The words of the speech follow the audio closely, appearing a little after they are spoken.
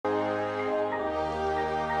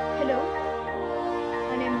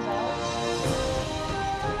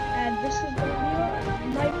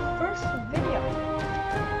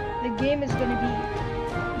game is gonna be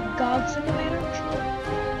God Simulator 2.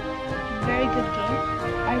 Very good game.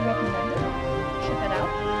 I recommend it. Check it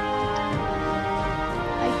out.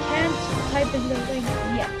 I can't type in the link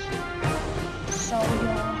yet, so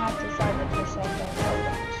you'll have to find it yourself on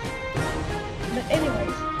Roblox. But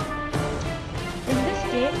anyways, in this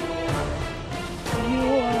game, you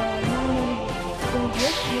normally go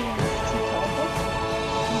here, you to teleport.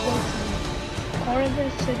 You go to Corridor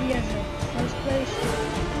City as your first place,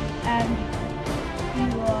 and you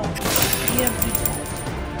have these guys.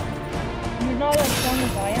 You're not as strong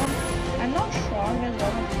as I am. I'm not strong as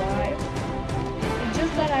level 5. It's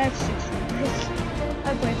just that I have 6 years. I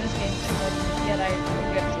played this game too much, yet I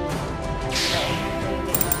forget to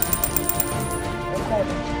record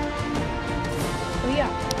it. So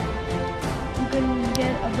yeah, you can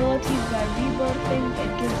get abilities by rebirthing.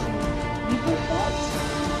 It gives you rebirth slots.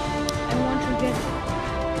 I want to get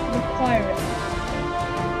required.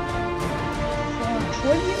 For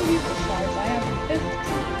 20 rebirth slots, I have 15.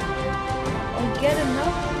 I'll get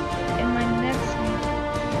enough in my next week.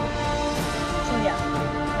 So yeah,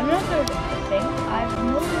 another thing, I've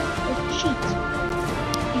noticed a cheat.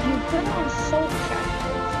 If you put on Soul Track,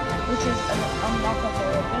 which is an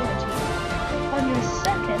unlockable ability, on your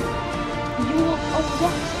second, you will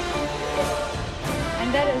unlock it.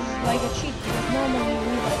 And that is like a cheat, because normally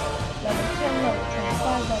we like level 10, level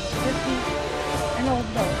 25, level 50, and all of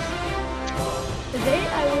those. Today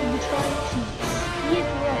I will be trying to speed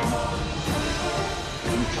run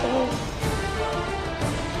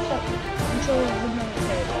until the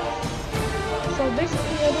military boss. So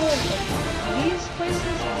basically, these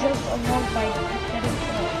places just unlock by getting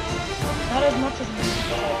points. Not as much as me,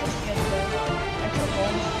 because I just get the extra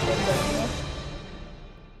points from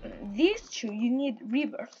the These two, you need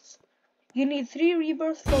rebirths. You need 3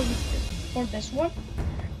 rebirths for this one,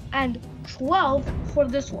 and 12 for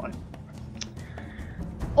this one.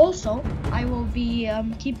 Also, I will be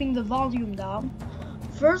keeping the volume down.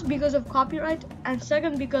 First, because of copyright, and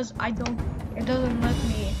second, because it doesn't let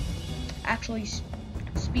me actually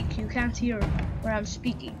speak. You can't hear where I'm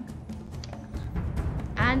speaking.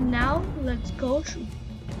 And now, let's go to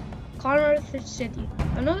Carnarth City.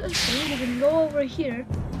 Another thing, you can go over here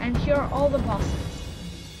and hear all the bosses.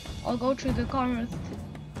 I'll go to the Carnarth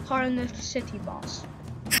City boss.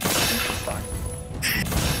 This is fun.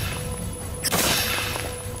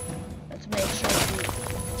 Let's make sure to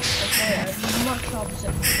as much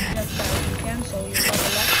opposite just as you can, so you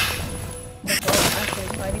level up before actually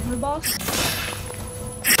fighting the boss.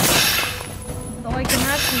 Though I can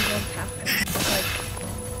actually don't have him. Like,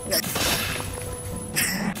 look.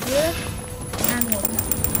 Here and one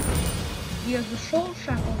tap. Because the Soul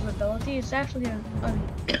Shackles ability is actually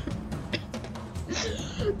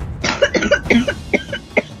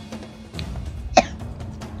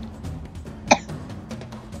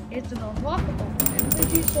it's an unlockable one, and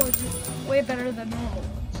these swords are way better than normal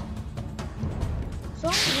ones. So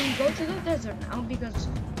we go to the desert now because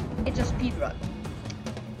it's a speed run.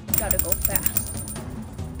 Gotta go fast.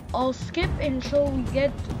 I'll skip until we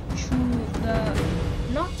get to the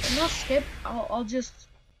not skip. I'll just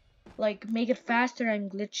like make it faster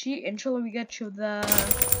and glitchy until we get to the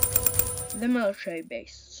military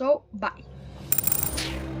base. So bye.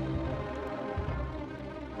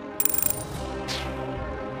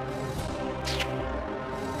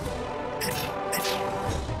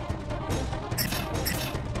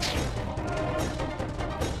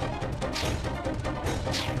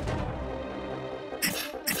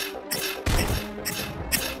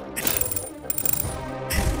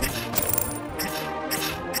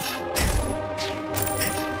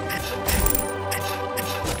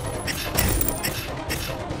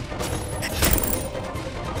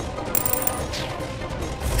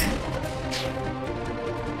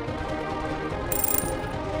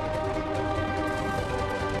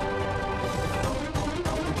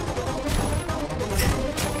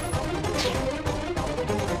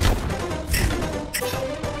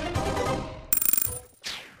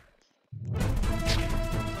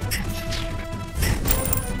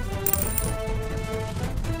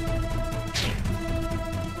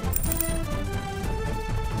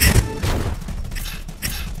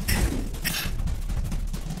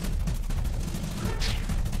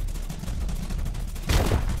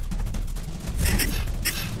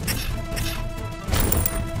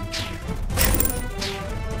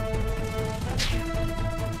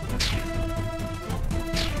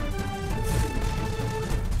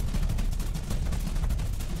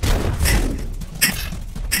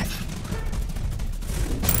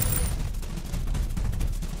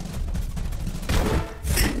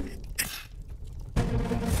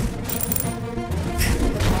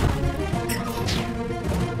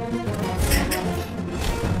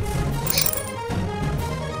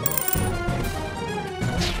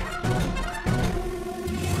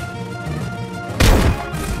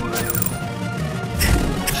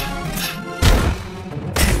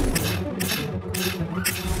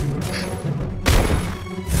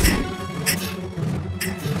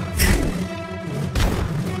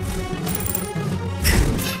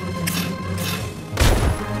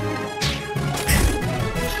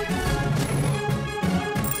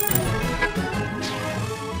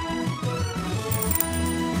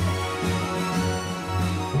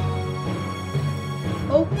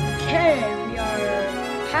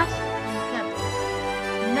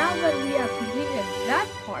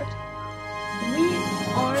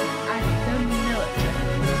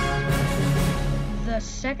 the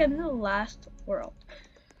second to last world.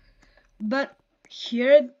 But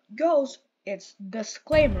here it goes. It's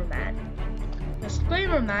Disclaimer Man.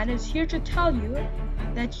 Disclaimer Man is here to tell you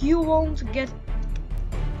that you won't get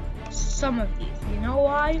some of these. You know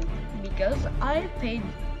why? Because I paid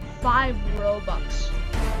 5 Robux.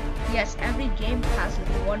 Yes, every game passes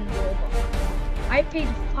 1 Robux. I paid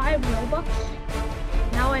 5 Robux.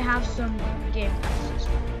 Now I have some game passes.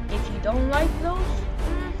 If you don't like those,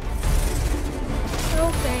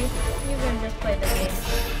 okay, you can just play the game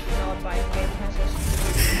without buying game passes.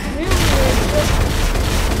 Really,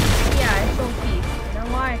 yeah, it's OP. You know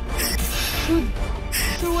why?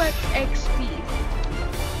 2x XP.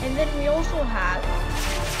 And then we also have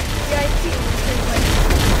VIP, which is like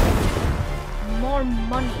more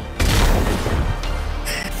money.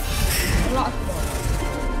 A lot more.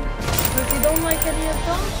 But if you don't like any of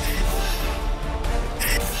those,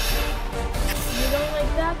 you don't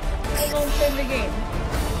like that, then don't play the game.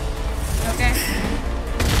 Okay?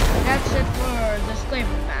 That's it for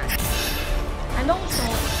Disclaimer Man. And also,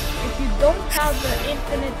 if you don't have the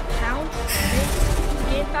infinite count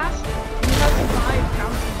game pass, you have to buy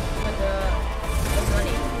counts with the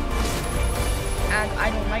money. And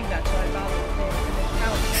I don't like that, so I bought the infinite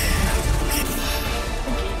count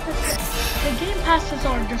The game passes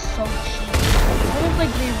are just so cheap. Almost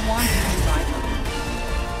like they want you to buy them.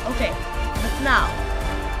 Okay, but now,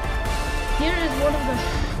 here is one of the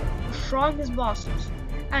strongest bosses.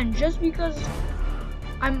 And just because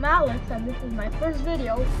I'm Alex and this is my first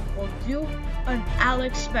video, we'll do an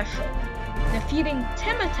Alex special. Defeating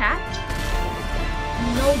Tim Attack,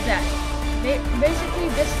 no death. Basically,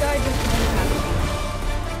 this guy just won't have to.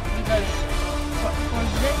 Because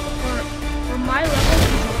for my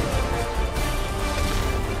level,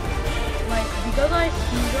 like, because I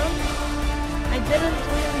speedrun, I didn't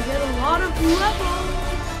really get a lot of levels.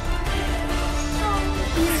 So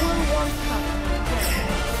he will want something.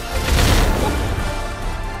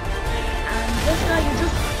 And this guy, you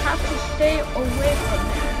just have to stay away from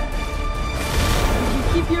him. If you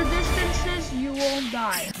keep your distances, you won't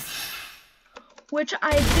die. Which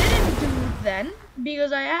I didn't do then,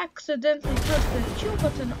 because I accidentally pressed the Q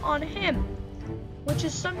button on him. Which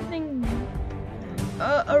is something,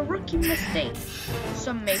 a rookie mistake,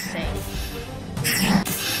 some may say.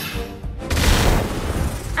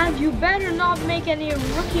 And you better not make any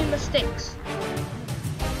rookie mistakes.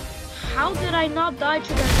 How did I not die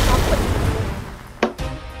to that chocolate?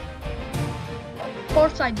 Of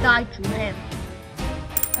course I died to him.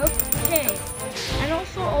 Okay. And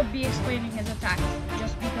also I'll be explaining his attacks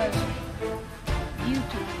just because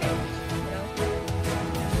YouTube fails, you know?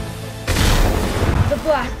 The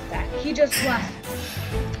blast attack, he just blasted.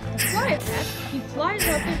 The fly attack, he flies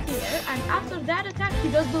up in the air, and after that attack he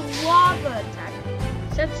does the lava attack.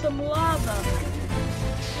 Sends some lava.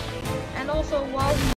 And also while he